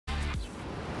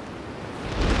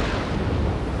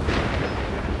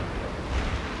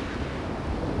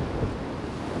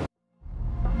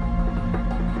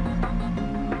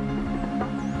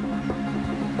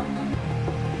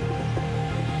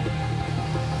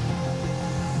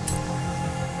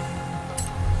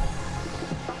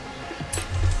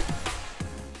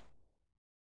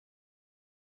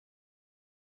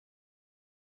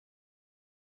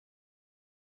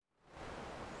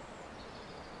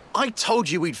I told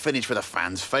you we'd finish with a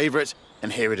fan's favourite,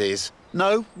 and here it is.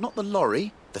 No, not the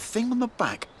lorry, the thing on the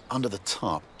back under the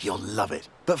tarp. You'll love it.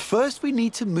 But first we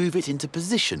need to move it into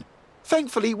position.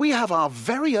 Thankfully, we have our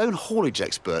very own haulage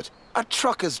expert, a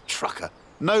trucker's trucker.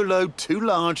 No load too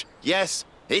large. Yes,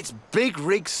 it's Big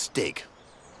Rig Stig.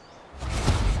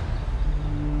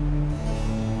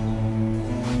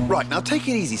 Right, now take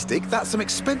it easy, Stig. That's some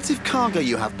expensive cargo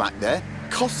you have back there.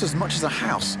 Costs as much as a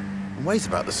house, and weighs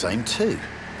about the same too.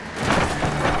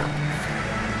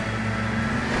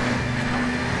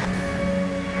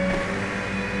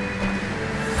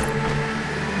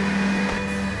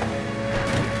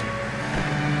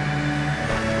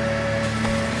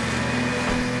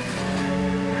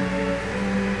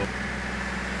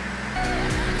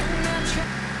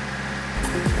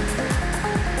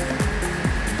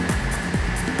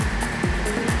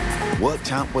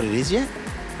 Worked out what it is yet?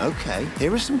 OK,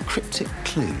 here are some cryptic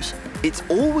clues. It's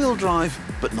all-wheel drive,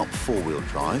 but not four-wheel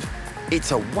drive.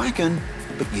 It's a wagon,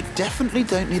 but you definitely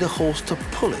don't need a horse to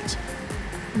pull it.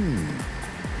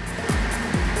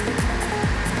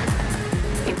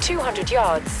 In 200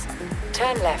 yards,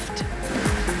 turn left.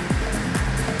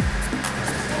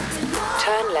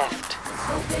 Turn left.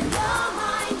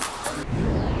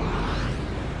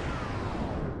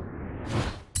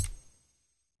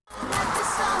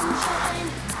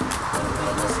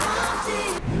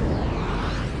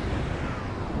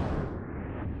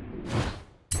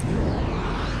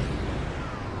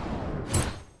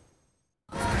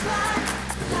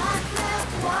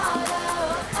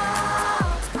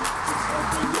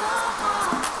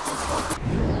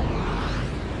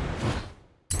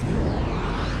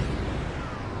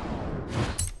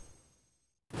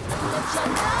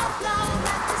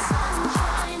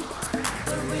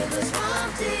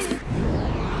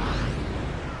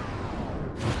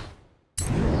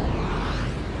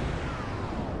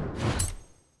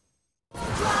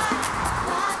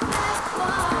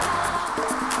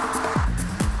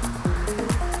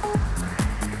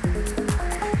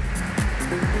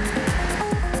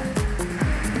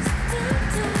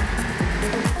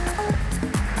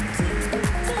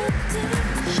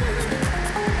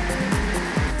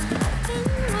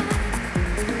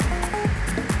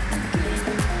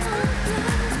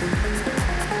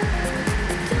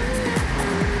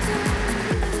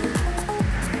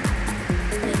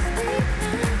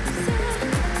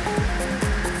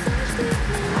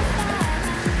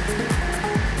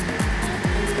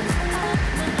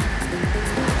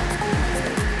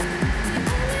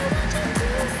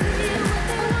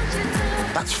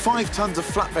 That's 5 tons of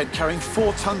flatbed carrying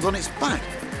 4 tons on its back.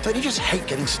 Don't you just hate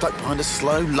getting stuck behind a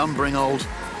slow, lumbering old...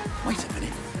 Wait a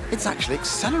minute, it's actually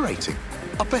accelerating.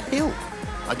 Up a hill.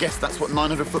 I guess that's what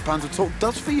 900 foot-pounds of torque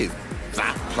does for you.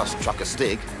 That plus trucker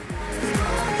Stig.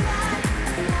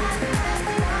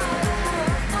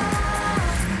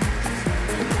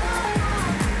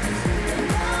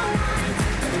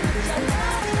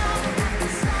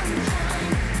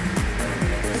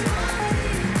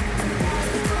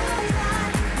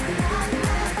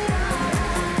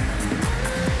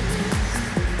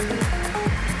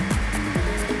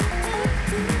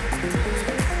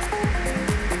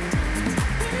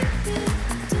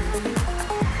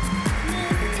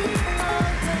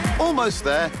 Almost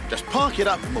there. Just park it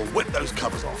up and we'll whip those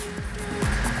covers off.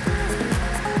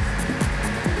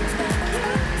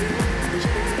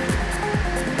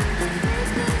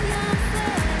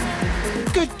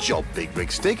 Good job, Big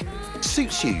Rig Stig.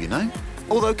 Suits you, you know.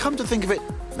 Although, come to think of it,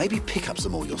 maybe pickups are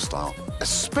more your style,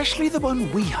 especially the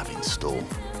one we have in store.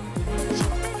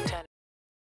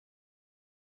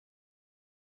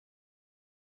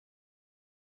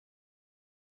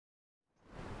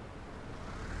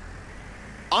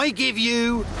 I give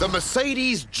you the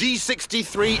Mercedes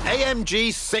G63 AMG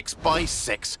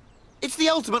 6x6. It's the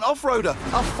ultimate off-roader,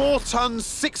 a 4-ton,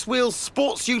 6-wheel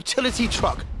sports utility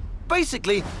truck.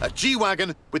 Basically, a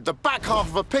G-Wagon with the back half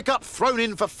of a pickup thrown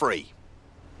in for free.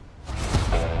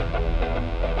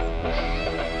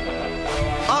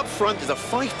 Up front is a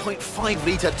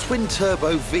 5.5-litre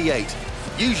twin-turbo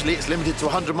V8. Usually it's limited to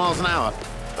 100 miles an hour,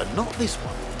 but not this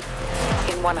one.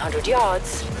 In 100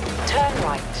 yards, turn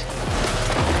right.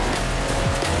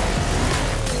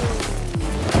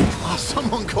 Oh,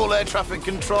 someone call air traffic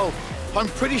control. I'm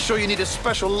pretty sure you need a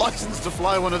special license to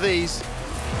fly one of these.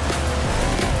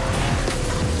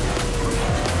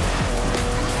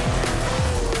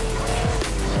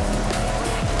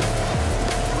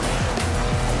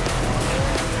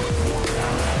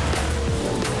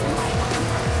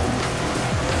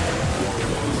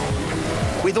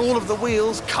 With all of the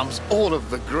wheels comes all of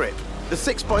the grip. The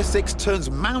 6x6 turns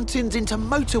mountains into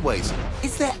motorways.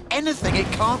 Is there anything it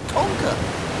can't conquer?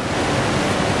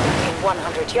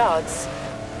 100 yards,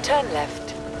 turn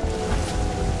left.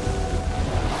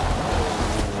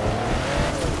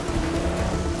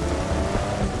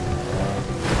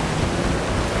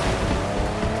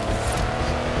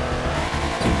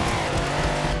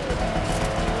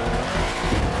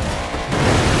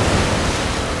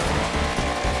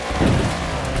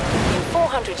 In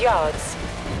 400 yards,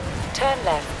 turn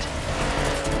left.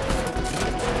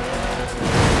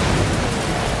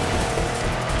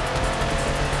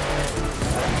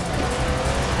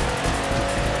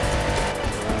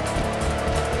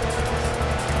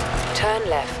 Turn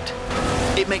left.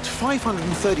 It makes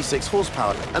 536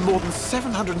 horsepower and more than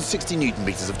 760 newton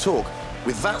meters of torque.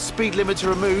 With that speed limiter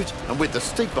removed and with the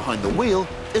stick behind the wheel,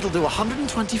 it'll do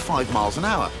 125 miles an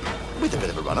hour, with a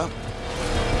bit of a run-up.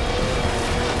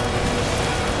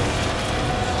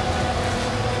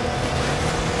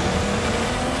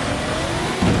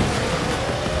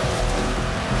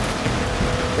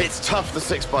 It's tough, the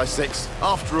 6x6.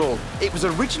 After all, it was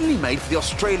originally made for the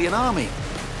Australian Army.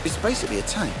 It's basically a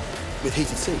tank with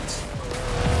heated seats.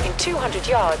 In 200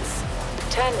 yards,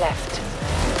 turn left.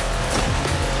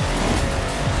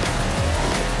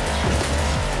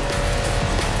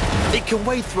 It can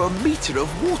wade through a metre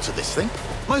of water, this thing.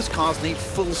 Most cars need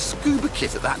full scuba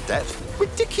kit at that depth.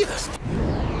 Ridiculous.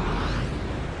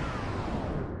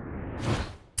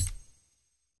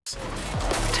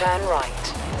 Turn right.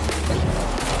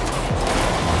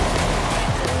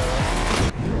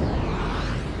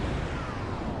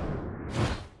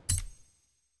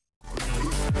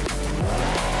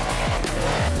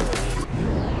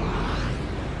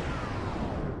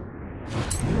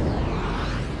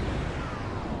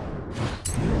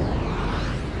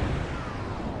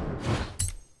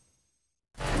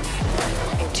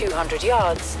 In 200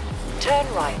 yards, turn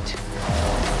right.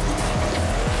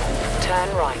 Turn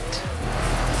right.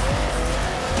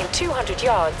 In 200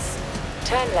 yards,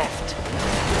 turn left.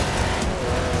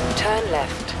 Turn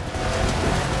left.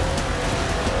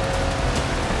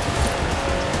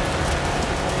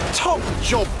 Top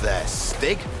job there,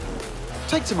 Stig.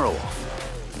 Take tomorrow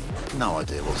off. No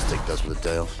idea what Stig does with a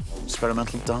day off.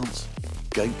 Experimental dance,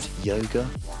 goat yoga,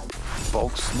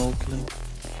 bog snorkeling.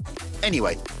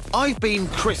 Anyway, I've been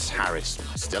Chris Harris,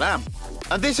 I still am,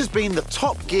 and this has been the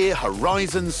Top Gear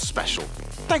Horizons Special.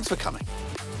 Thanks for coming.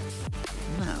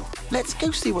 Now, let's go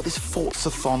see what this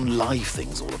Forza-thon live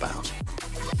thing's all about.